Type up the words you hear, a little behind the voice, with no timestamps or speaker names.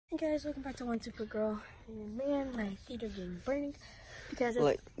Hey guys, welcome back to One Super Girl. And man, my feet are getting burned because it's...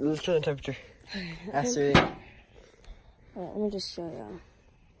 Like, let's show the temperature. After let me just show you.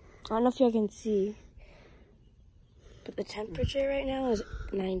 I don't know if y'all can see, but the temperature right now is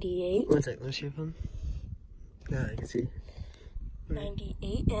 98. One sec, let me see your phone. Yeah, I can see.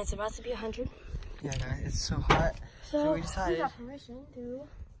 98, and it's about to be 100. Yeah, guys, it's so hot. So we decided. We got permission to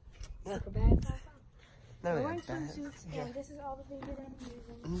take a bag back. No, We're wearing swimsuits, and this is all the things we're going to be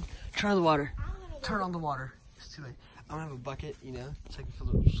using. Turn on the water. Turn on the water. It's too late. I'm gonna have a bucket, you know, so I can fill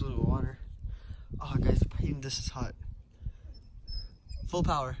it with water. Oh, guys, even this is hot. Full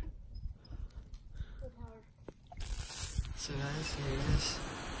power. Full power. So, guys, here it is.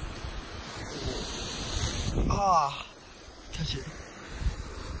 Ah, touch it.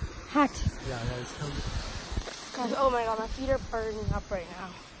 Hot. Yeah, guys, tell me. Guys, oh my god, my feet are burning up right now.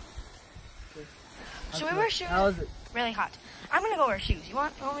 Should we wear shoes? How is it? Really hot. I'm gonna go wear shoes. You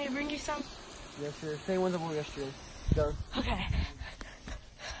want me to bring you some? Yeah, sure. Same ones I wore yesterday. Go. Okay.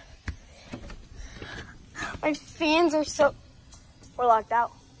 My fans are so... We're locked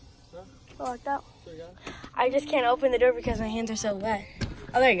out. Huh? We're locked out. So, yeah. I just can't open the door because my hands are so wet.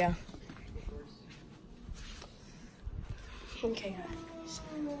 Oh, there you go. Okay, guys.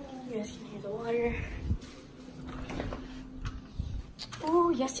 You guys can hear the water. Oh,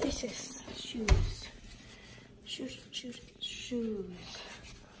 yes. Shoes. Shoes.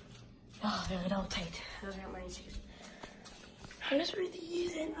 Oh, they're all tight. Those aren't my shoes. I'm just ready to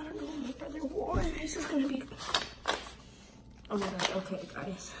use it. I don't know what my brother wore. This is gonna be... Oh my gosh, okay,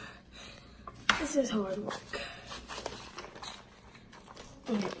 guys. This is hard work.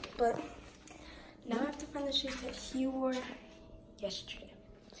 Okay, but now I have to find the shoes that he wore yesterday.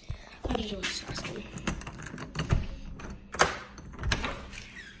 How did you just ask him?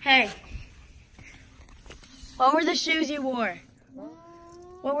 Hey. What were the shoes you wore?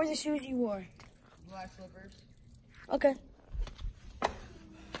 What were the shoes you wore? Black slippers. Okay.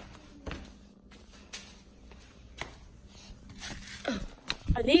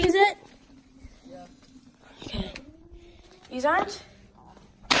 Are these it? Yeah. Okay. These aren't?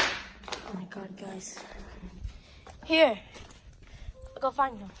 Oh my god, guys. Here. I'll go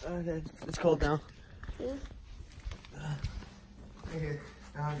find them. Okay, it's cold now. Yeah. Right here.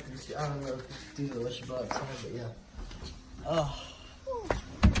 I don't know if these are the you bought outside, but yeah. Oh.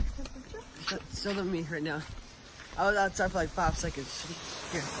 Show them me right now. I was outside for like 5 seconds.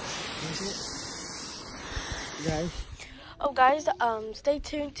 Here. Can you see it? Guys. Oh, guys, stay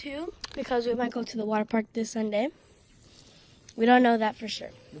tuned too, because we might go to the water park this Sunday. We don't know that for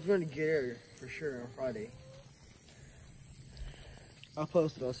sure. We're going to get there for sure on Friday. I'll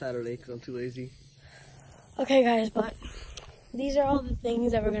post it on Saturday because I'm too lazy. Okay, guys, but these are all the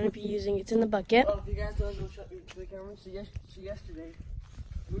things that we're going to be using. It's in the bucket. Well, if you guys don't go to the camera, so yesterday,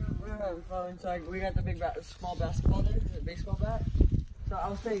 we were having fun inside. We got the small basketball there, the baseball bat. So I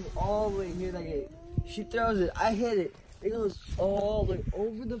was staying all the way near that gate. She throws it, I hit it. It goes all the way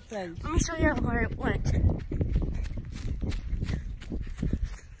over the fence. Let me show you where it went.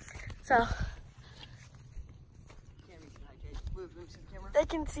 So, they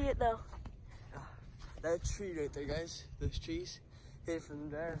can see it though. That tree right there, guys. Those trees. Hit it from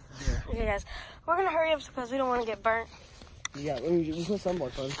there. Yeah. Okay, guys. We're going to hurry up because we don't want to get burnt. Yeah, we put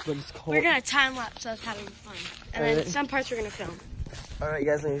sunblock on, but it's cold. We're going to time lapse us having fun. And then some parts we're going to film. Alright,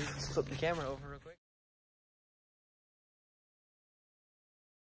 guys, let me flip the camera over real quick.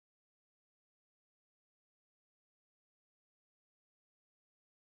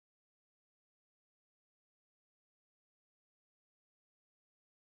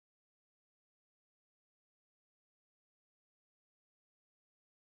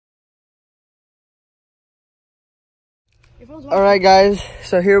 Alright, guys,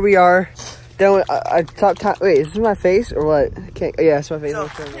 so here we are. Then I top time. Wait, is this my face or what? I can't. Yeah, it's my face.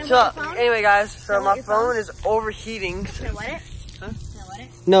 So anyway, guys, so my phone is overheating. Can I wet it? Huh? Can I wet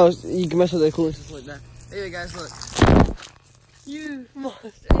it? No, you can mess with the cooling system like that. Anyway, guys, look. You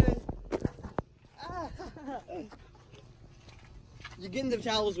must. Anyway. You're getting the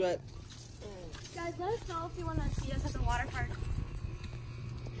towels wet. Guys, let us know if you want to see us at the water park.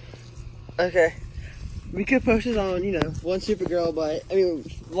 Okay. We could post this on, you know, One Super Girl, but I mean,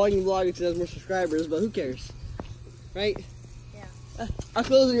 vlogging because it has more subscribers, but who cares? Right? Yeah. I'll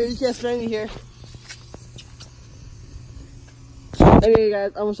close it here. You can't stand me here. Anyway,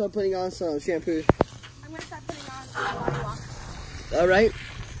 guys, I'm gonna start putting on some shampoo. I'm gonna start putting on body wash. Alright.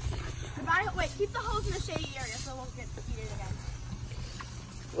 Wait, keep the hose in the shady area so it won't get heated again.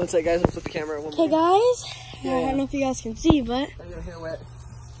 One sec, guys. I'll flip the camera. Okay, guys. Yeah. I don't know if you guys can see, but I got hair wet.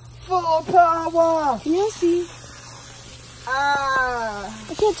 Full power! can you see? Ah!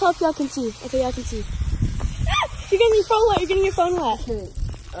 I can't tell if y'all can see. Okay, y'all can see. You're getting your phone wet. You're getting your phone wet.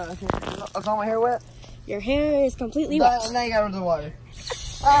 Okay. Is all my hair wet? Your hair is completely wet. Now you got rid of the water.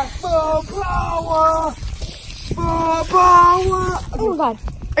 Full power! Full power! Oh my god.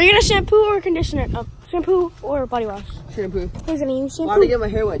 Are you gonna shampoo or conditioner? Oh, shampoo or body wash? Shampoo. He's gonna use shampoo. Why did I get my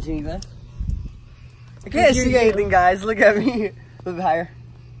hair wet, Geneva? I can't see anything, guys. Look at me. A little bit higher.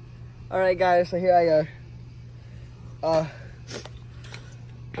 Alright, guys, so here I go.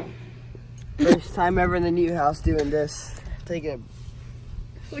 First time ever in the new house doing this. Take it.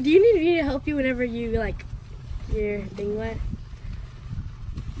 Do you need me to help you whenever you like your thing wet?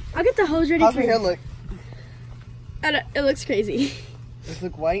 I'll get the hose ready. How's my hair look? It looks crazy. Does it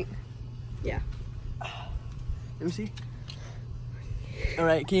look white? Yeah. Let me see.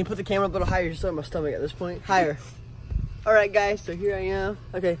 Alright, can you put the camera a little higher just on my stomach at this point? Higher. Alright, guys, so here I am.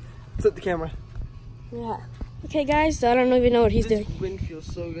 Okay, flip the camera. Yeah. Okay, guys, so I don't even know what he's doing. This wind feels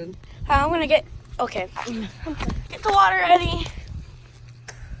so good. I'm gonna get, okay. Get the water ready.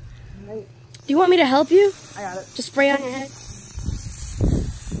 Do you want me to help you? I got it. Just spray on your head.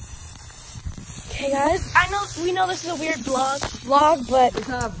 Okay, guys, we know this is a weird vlog, but It's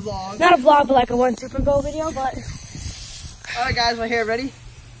not a vlog. not a vlog, but like a one Super Bowl video, but. Alright, guys, my hair ready?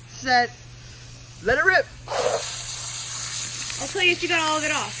 Set. Let it rip. I'll tell you if you got all of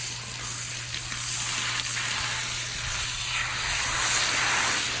it off.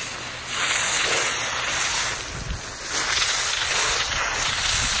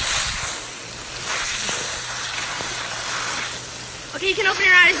 Okay, you can open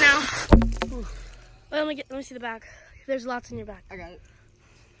your eyes now. Well, let me see the back. There's lots in your back. I got it.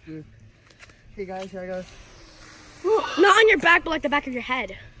 Hey guys, here I go. Not on your back, but like the back of your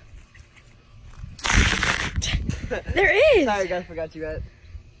head. There is. Sorry guys, forgot you got it.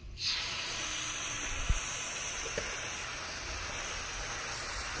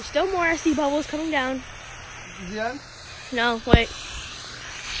 There's still more. I see bubbles coming down. You done? No, wait.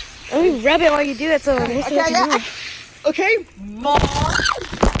 Let me rub it while you do it so it makes it what you're doing. Okay, Mom. It's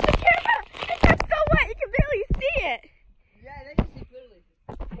so wet, you can barely see it. Yeah, they can see clearly.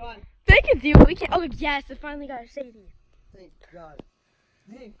 Come on. They can see it, we can't. Oh, yes, it finally got shady. Thank God.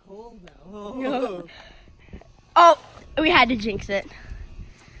 It's getting cold now. No. Oh, we had to jinx it.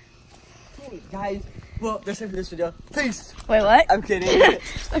 Hey, guys, well, that's it for this video. Peace. Wait, what? I'm kidding.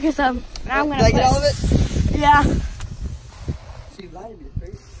 Okay, so now I'm gonna Did I get all of it? Yeah. She lied to me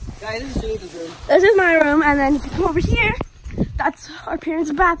first. Guys, this is James' room. This is my room, and then if you come over here, that's our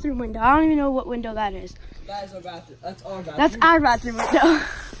parents' bathroom window. I don't even know what window that is. That is our bathroom. That's our bathroom. That's our bathroom window.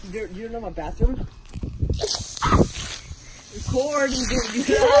 You don't know my bathroom? Record and do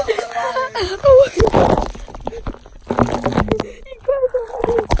it.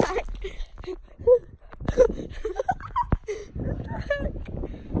 Oh my God.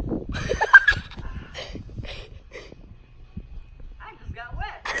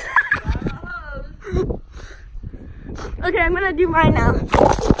 Okay, I'm gonna do mine now.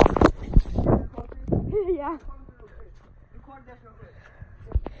 Yeah.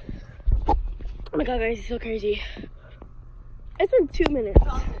 Oh my God, guys, it's so crazy. It's been 2 minutes.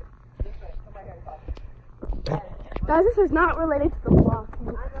 Guys, this is not related to the vlog.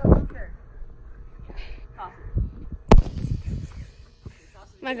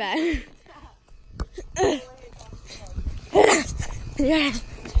 My bad. Yeah.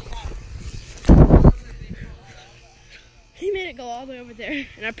 He made it go all the way over there,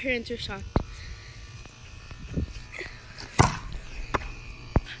 and our parents are shocked.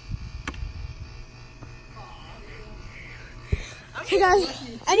 Okay, guys.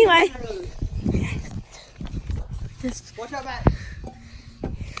 Anyway. Just. Watch out, Matt.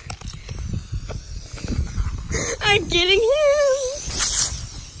 I'm getting him.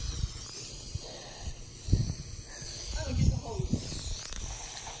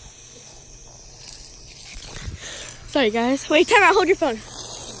 Sorry, guys. Wait, time out. Hold your phone.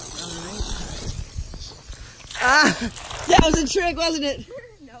 Ah, that was a trick, wasn't it?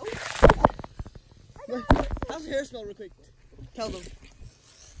 No. How's your hair smell real quick? Tell them.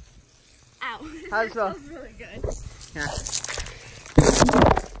 Ow. How's it smell? Smells really good. Yeah.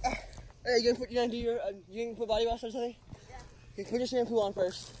 Hey, you gonna do your, you gonna put body wash or something? Yeah. Okay, put your shampoo on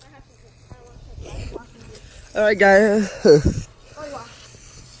first. Alright, guys. Body wash.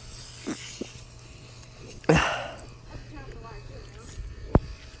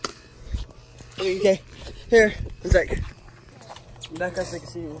 Okay, here, one sec. Back up so I can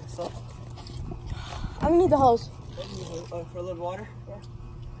see you. So, I'm gonna need the hose. for a little water? Yeah.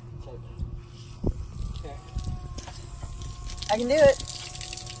 Okay. I can do it.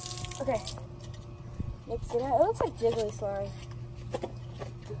 Okay. Mix it out. It looks like jiggly slime.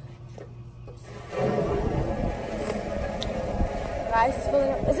 Guys, it's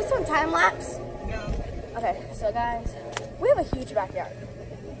filling up. Is this on time lapse? No. Okay, so guys, we have a huge backyard.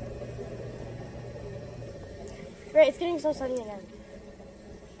 Great, it's getting so sunny again.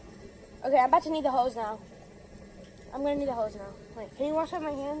 Okay, I'm about to need the hose now. I'm gonna need a hose now. Wait, can you wash out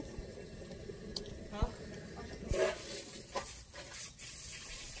my hands? Huh?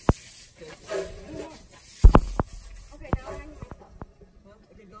 Okay, now I need my stuff. Huh?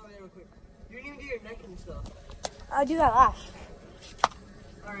 Okay, go over there real quick. You didn't even get your neck and stuff. I'll do that last.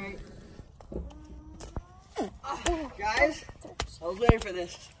 Alright. Guys, I was waiting for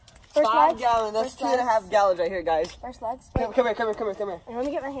this. First 5 legs? gallons. That's First 2.5 gallons right here, guys. First legs. Come here. Let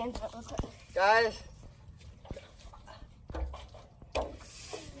me get my hands up real quick. Guys.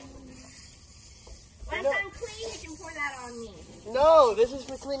 Once I'm clean, you can pour that on me. No, this is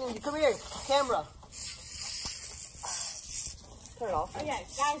for cleaning. Come here, camera. Turn it off. Okay,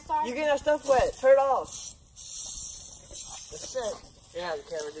 guys, sorry. You're getting our stuff wet. Turn it off. That's it. Yeah, the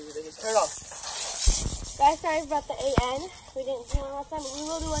camera did it. Turn it off. Guys, sorry about the AN. We didn't do one last time, but we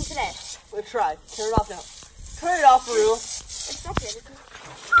will do one today. We'll try. Turn it off now. Turn it off, Rue. It's not good.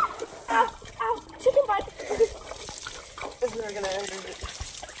 Ow, ow, chicken butt. This is not gonna end it.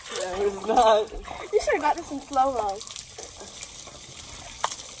 Yeah, it's not. You should have got this in slow-mo.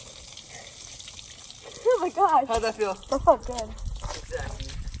 Oh my god. How'd that feel? That felt good. Exactly.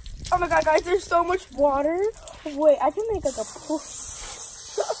 Oh my god, guys, there's so much water. Wait, I can make like a pool.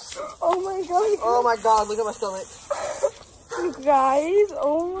 Oh my god. Oh my god, look at my stomach. Guys,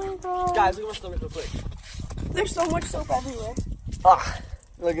 oh my god. Guys, look at my stomach real quick. There's so much soap everywhere. Ah,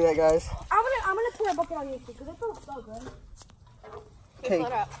 look at that, guys. I'm gonna pour a bucket on you too, because it feels so good. Okay, Fill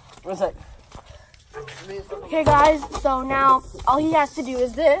it up. 1 sec. Okay guys, so now all he has to do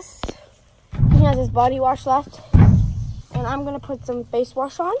is this. He has his body wash left. And I'm gonna put some face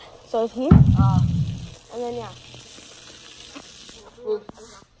wash on. So is he. And then yeah.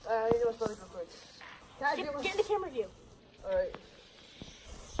 I need my stomach real quick. Get in the camera view. Alright.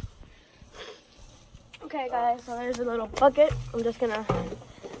 Okay guys, so there's a little bucket. I'm just gonna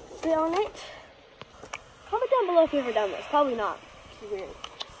sit on it. Comment down below if you've ever done this. Probably not. It's weird.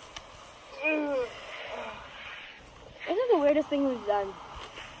 This is the weirdest thing we've done.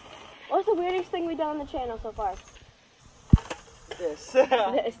 What's the weirdest thing we've done on the channel so far? This.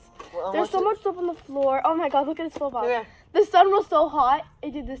 This. Well, There's so much soap on the floor. Oh my god, look at this flip flop. Yeah. The sun was so hot,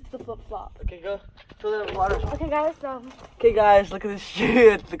 it did this to the flip flop. Okay, go. Fill it with water. Okay guys, so Okay, guys, look at this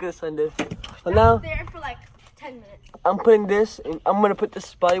shit. Look at this sun, dude. Well, now there for like 10 minutes. I'm putting this, and I'm gonna put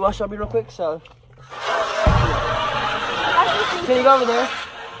this body wash on me real quick. So, can you go over there?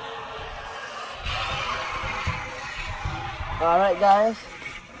 All right, guys.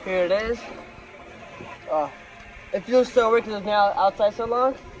 Here it is. Oh, it feels so weird because it's now outside so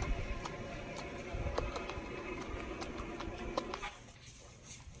long.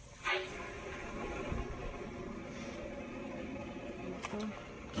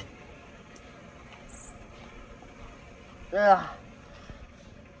 Yeah.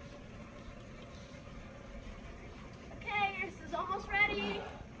 Okay, yours is almost ready.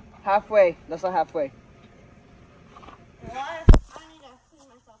 Halfway. That's not halfway. What? I need to clean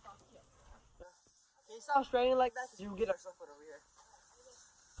myself off too. Can you stop straining like that? Because you can get our stuff over here.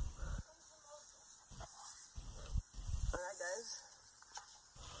 Alright, guys.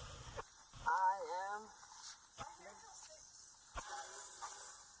 I am.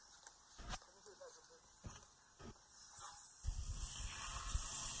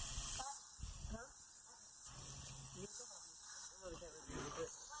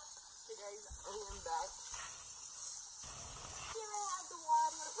 Hey guys, I am back.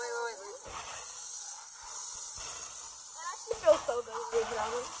 Wait. It actually feels so good when you put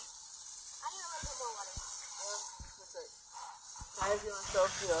on it. I need a little bit more water. What's that? Guys, you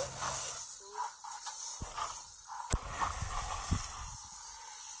myself, you know.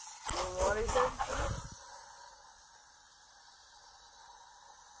 More water, you said?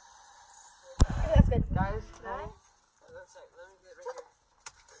 That's good. Guys, let me get right here.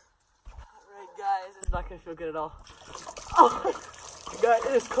 Alright, guys, it's not gonna feel good at all. Oh, God,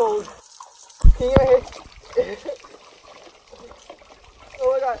 it is cold. Can you hear it? Oh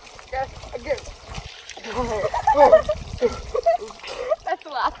my God, guys, again. That's the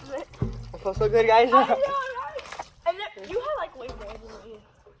last of it. I feel so good, guys. I know, right? And then, you had like way more than me.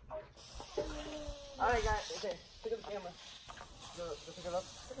 Alright, guys, okay, pick up the camera. Go pick it up.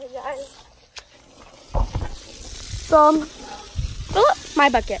 Okay, guys. So, fill up my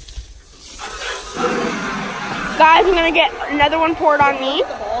bucket. Guys, I'm gonna get another one poured on me. The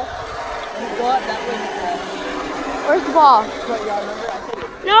ball, you go out that way. Where's the ball? But yeah, remember I said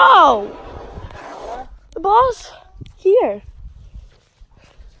it. No! The ball's here.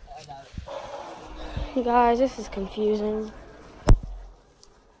 I got it. You guys, this is confusing.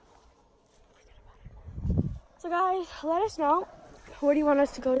 So guys, let us know where do you want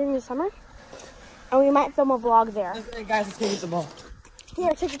us to go during the summer, and we might film a vlog there. Listen, guys, let's go get the ball.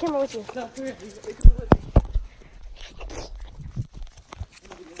 Here, take the camera with you. No, come here.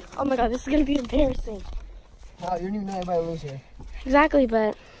 Oh my god, this is gonna be embarrassing. Wow, you don't even know anybody lives here. Exactly,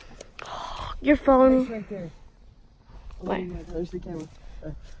 but your phone. It's right there. Where? There's the camera.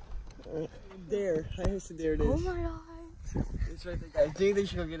 There. I said there it is. Oh my god. It's right there, guys. Do you think you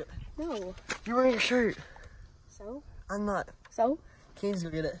should go get it? No. You're wearing a shirt. So? I'm not. So? Kane's go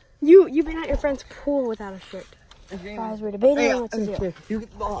get it. You've been at your friend's pool without a shirt. Guys, we're debating what to do. Here, you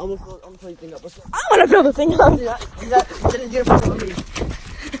get the ball. I'm gonna play the thing up. Let's go. I wanna fill the thing up. Get it for me.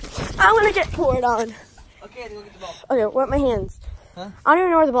 I wanna get poured on. Okay, then go get the ball. Okay, what my hands? Huh? I don't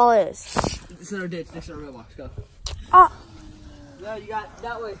even know where the ball is. It's in our ditch next to our mailbox. Go. Ah. No, you got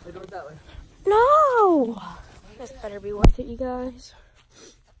that way. The door's that way. No! This better be worth it, you guys.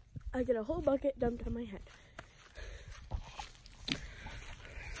 I get a whole bucket dumped on my head.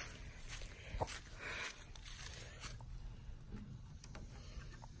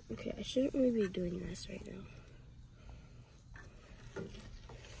 Okay, I shouldn't really be doing this right now.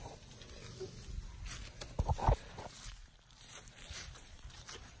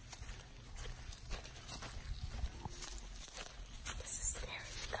 This is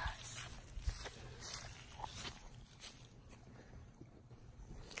scary, you guys.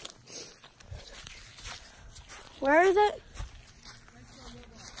 Where is it?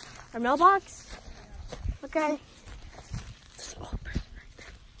 Our mailbox? Okay.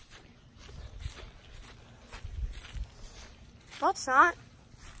 No, it's not.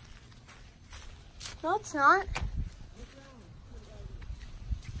 No, it's not.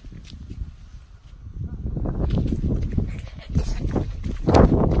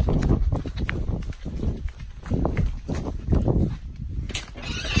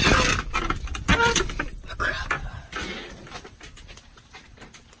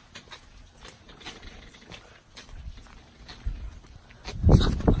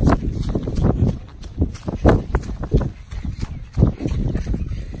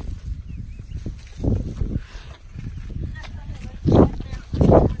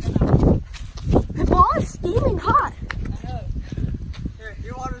 Steaming hot. I know. Here,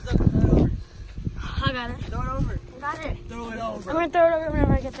 your water's up. Throw it over. I got it. Throw it over. I got it. Throw it over. I'm gonna throw it over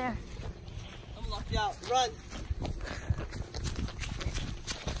whenever I get there. I'm gonna lock you out. Run.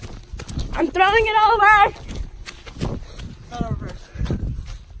 I'm throwing it over. Throw it over first.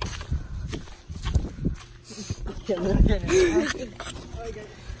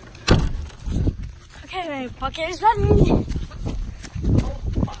 Okay, my bucket is ready.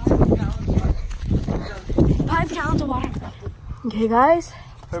 5 gallons of water. Okay, guys.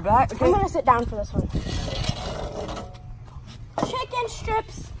 We're back. Okay. I'm gonna sit down for this one. Chicken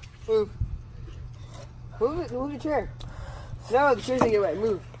strips. Move. Move it. Move the chair. No, the chair's gonna get wet.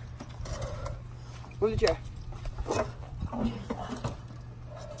 Move. Move the chair.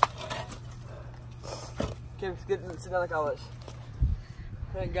 Okay, let's sit down like I was.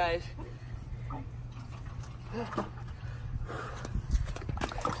 Alright, guys.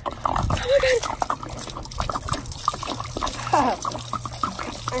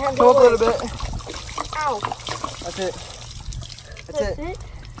 Come up a little bit. Ow. That's it. That's it.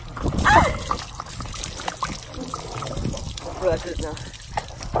 Well, that's it now.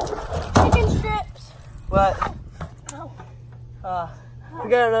 Chicken strips. What? Ow. We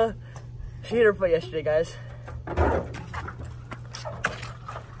got a heater put yesterday, guys. Oh,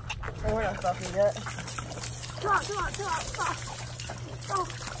 we're not stopping yet.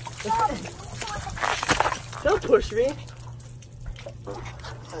 Stop. Don't push me.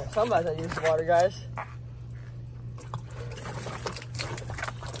 Somebody's not using water, guys.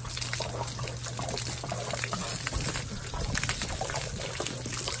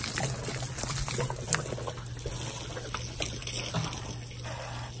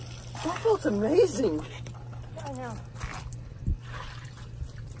 That felt amazing. I know.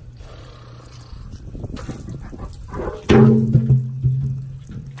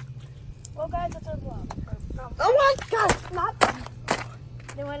 Well, guys, that's our vlog. Oh my God! Not.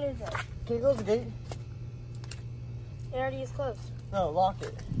 Then what is it? Can you close the gate? It already is closed. No, lock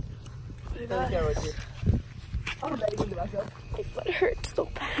it. Let me go with you. I'm gonna get back up. My foot hurts so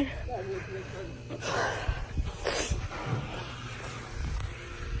bad.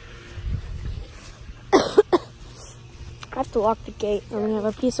 I have to lock the gate, and we have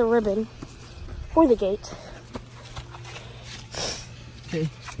a piece of ribbon for the gate. Okay.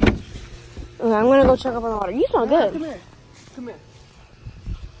 Okay, I'm gonna go check up on the water. You smell good. Come here. Come here.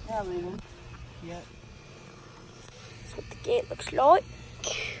 Yeah, leaving. Yeah. That's what the gate looks like.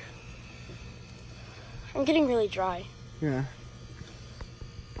 I'm getting really dry. Yeah.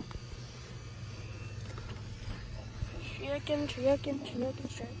 Chicken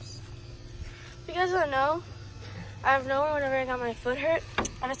strips. If you guys don't know, I have nowhere whenever I got my foot hurt,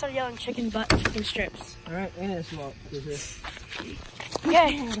 and I started yelling chicken butt, chicken strips. Alright, and it's small.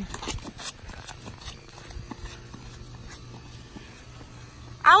 Yay.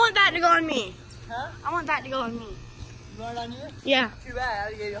 I want that to go on me. Huh? I want that to go on me. You want it on you? Yeah. Too bad, I had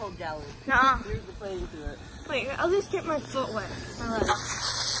to give you a whole gallon. Nuh-uh. Here's the plane to it. Wait, I'll just get my foot wet. My leg.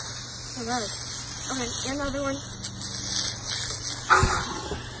 My leg. Okay, another one.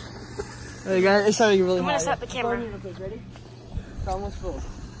 Hey guys, it's starting to get really I'm hot. gonna set the camera. Ready? It's almost full.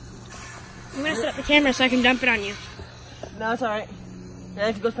 I'm gonna set up the camera so I can dump it on you. No, it's alright.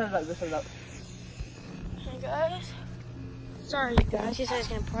 Yeah, go set it up, go set it up. Hey guys. Sorry guys, he said he's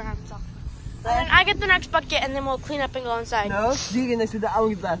gonna pour it on himself. And then I get the next bucket and then we'll clean up and go inside. No, you get next to that. I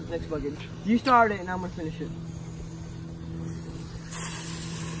will get the next bucket. You start it and I'm gonna finish it.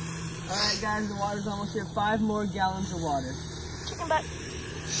 Alright guys, the water's almost here. 5 more gallons of water. Chicken butt.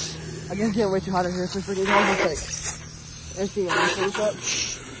 I guess it's getting way too hot in here for freaking guys. Everything else finish up.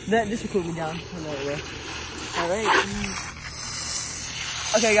 This will cool me down another way. Alright.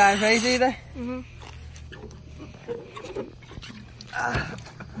 Okay guys, ready to do that? Mm-hmm.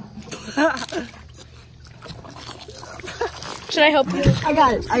 Should I help you? I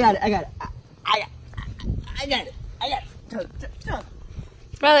got it.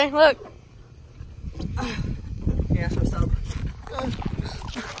 Brother, look. Yeah, so stop.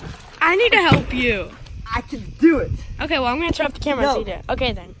 I need to help you. I can do it. Okay, well, I'm going to turn off the camera No. so you do it.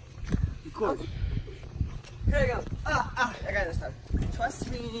 Okay, then. Cool. Here I go. I got this time. Trust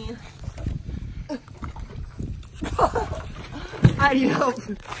me. I need help.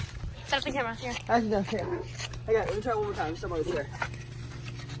 Set up the camera. Here. Actually, no, here. I got it. Let me try it one more time. Somebody's here.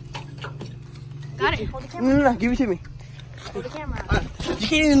 Got it. Hold the camera. No, give it to me. Hold the camera. You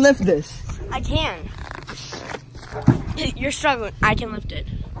can't even lift this. I can. You're struggling. I can lift it.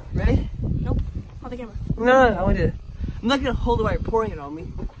 Ready? Nope. Hold the camera. No, I want to do it. I'm not going to hold it while you're pouring it on me.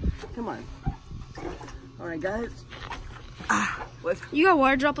 Come on. Alright, guys. What? You got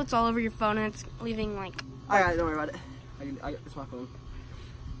water droplets all over your phone and it's leaving like... I got it. Don't worry about it. I got it's my phone.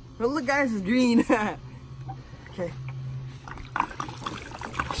 But look, guys, it's green. Okay.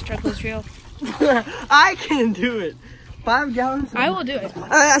 Struggle's real. I can do it. 5 gallons. I will do it.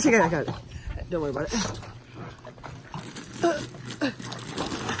 I got it. Don't worry about it.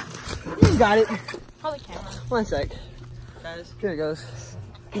 You got it. Hold the camera. 1 sec. Guys, here it goes.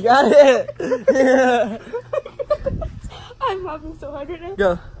 You got it. Yeah. I'm laughing so hard right now.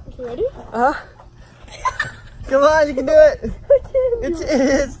 Go. Okay, ready? Uh-huh. Come on, you can do it. It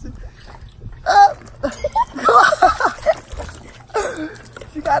is. Up. Come on.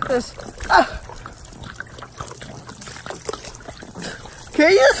 You got this.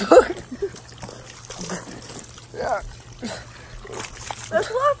 Can you? Yeah. That's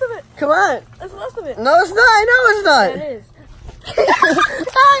the last of it. Come on. That's the last of it. No, it's not. I know it's not. It is.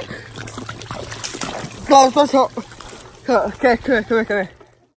 Go, let's go. Okay, come here. Okay.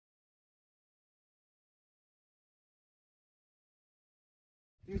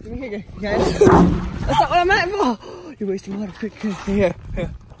 That's not what I meant for. You're wasting water. Quick, here.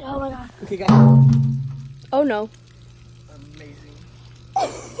 Oh my god. Okay, guys. Oh no. Amazing.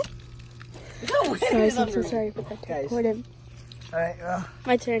 Guys, I'm so sorry for that. Guys. Recording. Alright,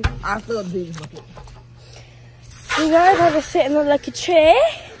 My turn. I fill up the bucket. You guys have to sit in the lucky tray.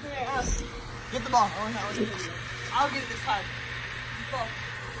 Get the ball. I'll get it this time. Ball.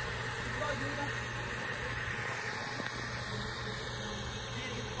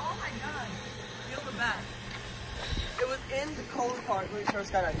 Oh my god. Feel the back. It was in the cold part when we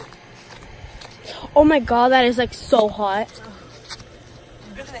first got out here. Oh my god, that is like so hot.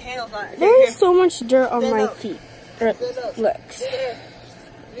 Good thing the handle's not. There is so much dirt on Stand my up. feet. Or legs.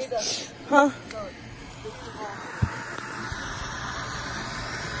 Huh?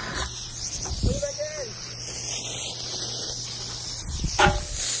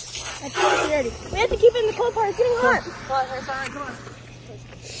 That's so dirty. We have to keep it in the cold part. It's getting hot. Come on.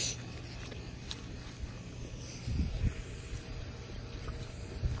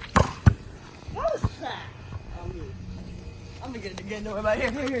 That was fat. I'm gonna get it again. Don't worry about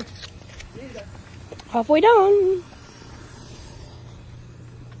it. Here. Halfway done.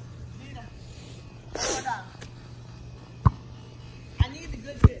 I need the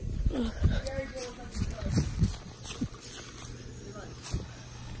good bit.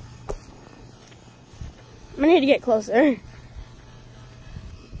 I need to get closer.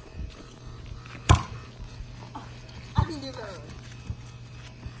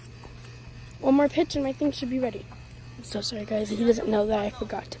 One more pitch and my thing should be ready. I'm so sorry, guys. He doesn't know that I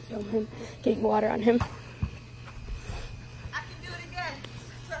forgot to film him getting water on him. I can do it again.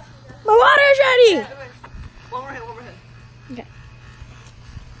 My water is ready! One more hit, one more hit. Okay.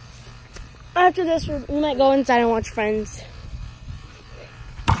 After this, we might go inside and watch Friends.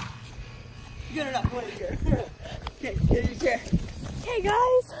 Good enough. Go in here. Okay, get your chair. Okay,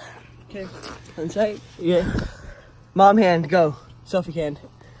 guys. Okay, inside. Yeah. Mom hand, go. Selfie hand.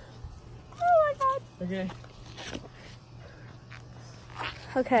 Oh my god. Okay.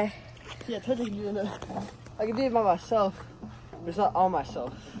 Okay. Yeah, technically you know. I can do it by myself, but it's not on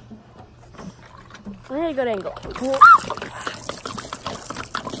myself. I need a good angle.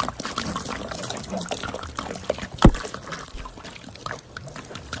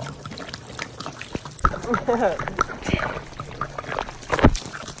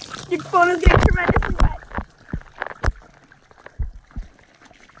 Your phone is getting tremendously wet.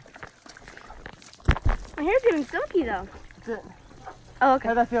 My hair's getting silky though. That's it. Oh, okay.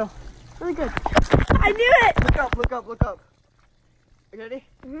 How'd that feel? Really good. I knew it! Look up, look up, look up. You ready?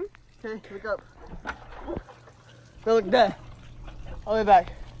 Mm-hmm. Okay, look up. Go look there. All the way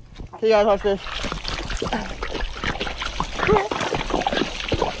back. Okay, you guys watch this.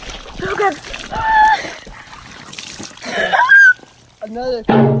 So good. Another,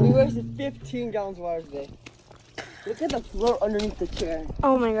 we wasted 15 gallons of water today. Look at the floor underneath the chair.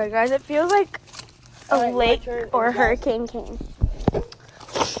 Oh my god, guys. It feels like a Alright, my lake turn. or a hurricane came.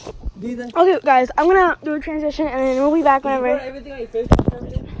 Do the, Okay, guys. I'm gonna do a transition and then we'll be back you put whenever. everything on your face after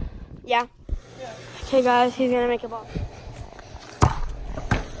everything? Yeah. Okay, guys. He's gonna make a ball.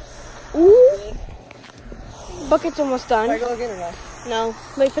 Ooh. Bucket's almost Should I done. go again or not? No.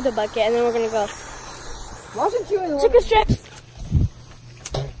 Wait for the bucket and then we're gonna go. Wasn't you in the Chicken strips.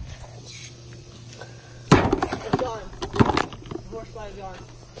 It's gone. The horse fly is gone.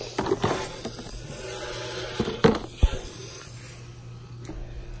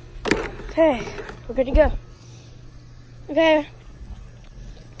 Okay. We're good to go. Okay.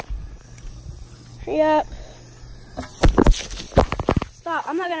 Hurry up. Stop.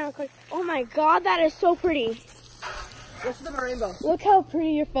 I'm not gonna record. Oh my god, that is so pretty. Let's do the rainbow. Look how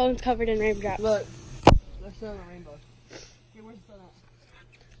pretty your phone's covered in raindrops. Look. Let's show the rainbow. Okay, where's the sun at?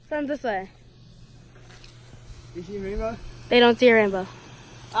 Sun's this way. You see a rainbow? They don't see a rainbow.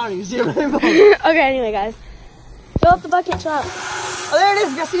 I don't even see a rainbow. Okay, anyway, guys. Fill up the bucket, chop. Oh, there it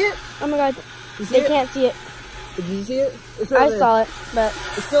is. You guys see it? Oh my god. You see They it? can't see it. Did you see it? It's I saw it, but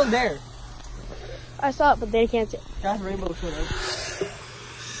It's still there. I saw it, but they can't see it. That's rainbow still there.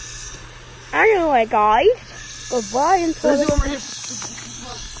 Anyway, guys. Goodbye until. There's one over here.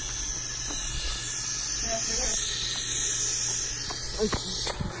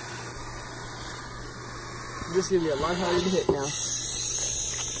 This is gonna be a long harder to hit now.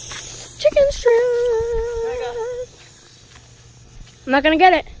 Chicken strip. I'm not gonna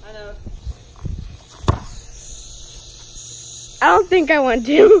get it. I know. I don't think I want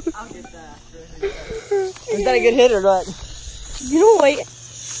to. I'll get that. Is that a good hit or not? You know, wait.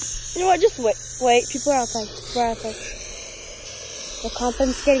 You know what? Just wait. Wait. People are outside. People are outside. They're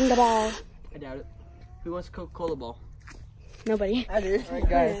confiscating the ball. I doubt it. Who wants a Coca-Cola ball? Nobody. I do. Alright,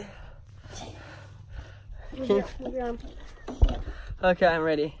 guys. Move your arm. Okay, I'm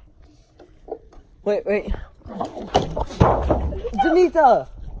ready. Wait, wait. Danita!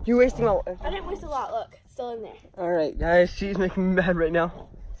 You're wasting my... I didn't waste a lot. Look. Still in there. Alright, guys. She's making me mad right now.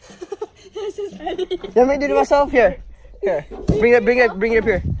 This is ready. You want me to do it myself? Here. Here. Bring it up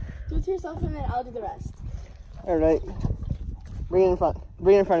here. Do it to yourself and then I'll do the rest. Alright. Bring it in front.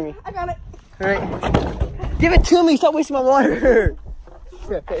 Bring it in front of me. I got it. Alright. Give it to me. Stop wasting my water.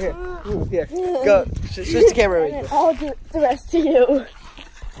 Here. Ooh, here. Go. Switch the camera. And then I'll do the rest to you.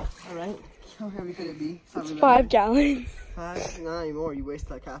 Alright. How heavy could it be? It's 5 gallons. 5? Not anymore. You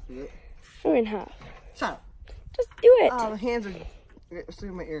wasted like half of it. 4.5. Shut up. Just do it. Oh, my hands are... Okay, let's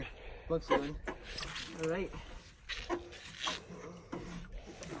look at my ear. Looks good. Alright.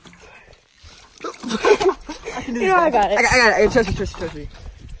 I can do this. You know, I got it. I got it. Trust me.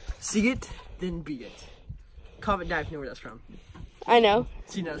 See it, then be it. Comment down if you know where that's from. I know.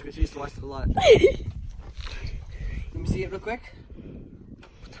 She knows because she used to watch it a lot. Let me see it real quick.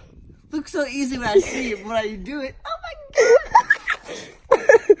 Looks so easy when I see it, when I do it. Oh my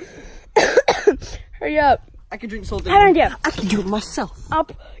god! Hurry up. I can drink this whole thing. I have an idea. I can do it myself.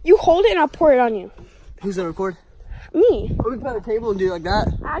 You hold it and I'll pour it on you. Who's gonna record? Me. Oh, we can put it on the table and do it like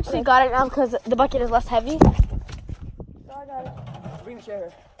that. I actually got it now because the bucket is less heavy. So I got it. Bring the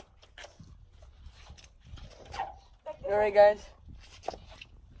chair. Alright, guys.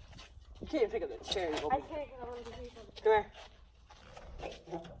 You can't pick up the cherry. I can't because I want to do something. Come here.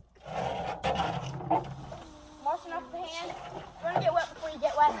 Washing off the hand. You're gonna get wet before you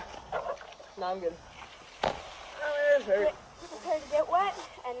get wet. No, I'm good. Oh, it hurt. Prepare to get wet,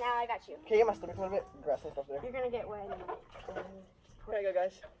 and now I got you. Okay, get my stomach a little bit. Grass and stuff there. You're gonna get wet. Here I go,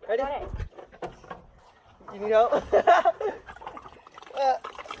 guys. Ready? Got it. You need help?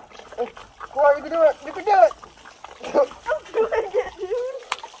 Come on, we can do it. We can do it. I'm doing it, dude.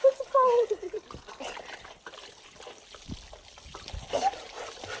 What's the problem?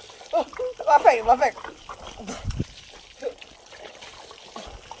 My face, my face.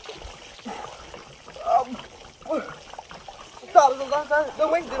 Stop,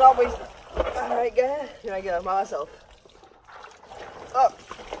 don't waste it, I'll waste it. Alright, guys. Here I go, by myself. Up.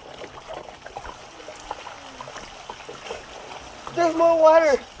 There's more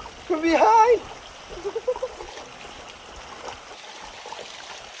water from behind.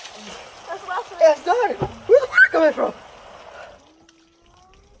 That's the last one. It's done. Where's the water coming from?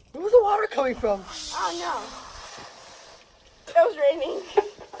 Where's the water coming from? Oh no. It was raining.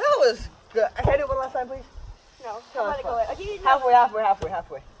 That was good. Can I do it one last time, please? No, No, I'm it's gonna go fine. in. I'll give you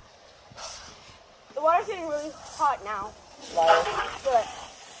Halfway. The water's getting really hot now. Liar. But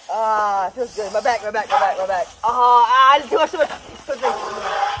Ah, it feels good. My back. It's too much.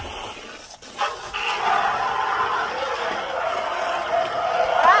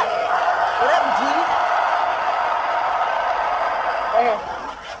 What happened, G? Right here.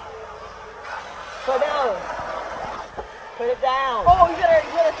 Put it down. Put it down. oh, you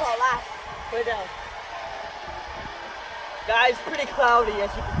better call last. Put it down. Guys, pretty cloudy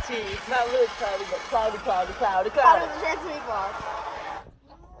as you can see. It's not really cloudy, but cloudy. How does the chance of meatballs?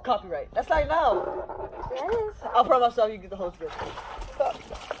 Copyright. That's not now. There it is. I'll promise myself you get the whole script.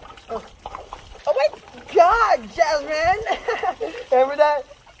 Oh my God, Jasmine! Remember that?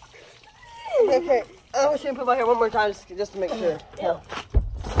 Okay, I wish I could put my hair one more time just to make sure. Yeah.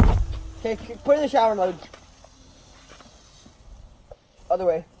 Okay, put it in the shower mode. Other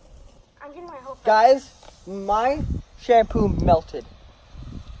way. I'm getting my whole face. Guys, my shampoo melted.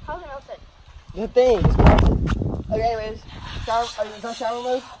 How's it melted? The thing is melted. Okay, anyways, shower, are you done shower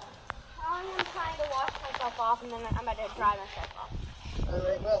mode? I am trying to wash myself off, and then I'm about to dry myself off.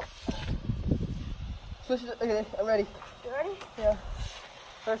 Alright, well. Switch it. Okay, I'm ready. You ready? Yeah.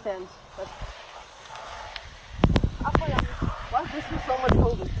 First hands. I'll put it on. Why is this one so much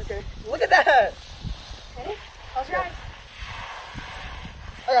colder? Okay. Look at that! Ready? I'll try.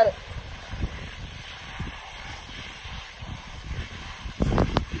 I got it.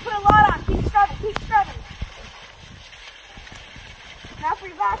 Put a lot on. Keep scrubbing. Now for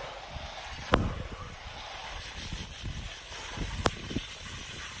your back.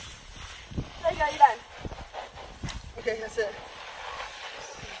 There you go, you're done. Okay, that's it.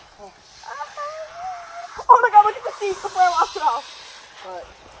 Oh my god, look at the seat before I wash it off. Alright.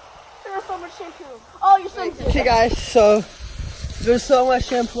 There's so much shampoo. Oh, you're so Okay, guys, so there's so much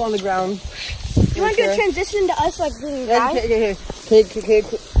shampoo on the ground. You want to do a transition to us like being Yeah, guys? okay.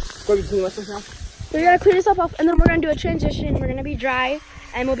 Go between myself now. We're going to clean this up off, and then we're going to do a transition. We're going to be dry,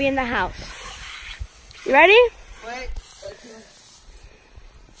 and we'll be in the house. You ready? Wait.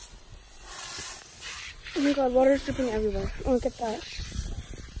 Oh my god, water's dripping everywhere. Oh, look at that.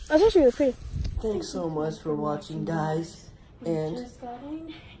 That's actually really pretty. Thanks so much for watching, guys. And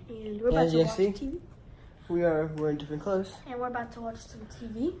And we're about to watch see? TV. we're in different clothes. And we're about to watch some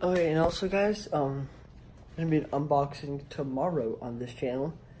TV. Okay, and also, guys, gonna be an unboxing tomorrow on this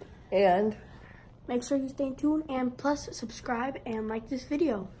channel. And Make sure you stay tuned, and plus subscribe and like this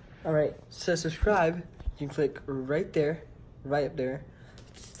video. alright, so subscribe, you can click right there, right up there.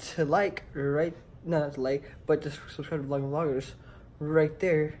 To like, not to like, but just subscribe to Vloggers right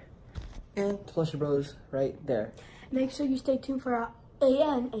there. And to Flushy Bros right there. Make sure you stay tuned for our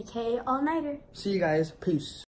AN, aka All Nighter. See you guys, peace.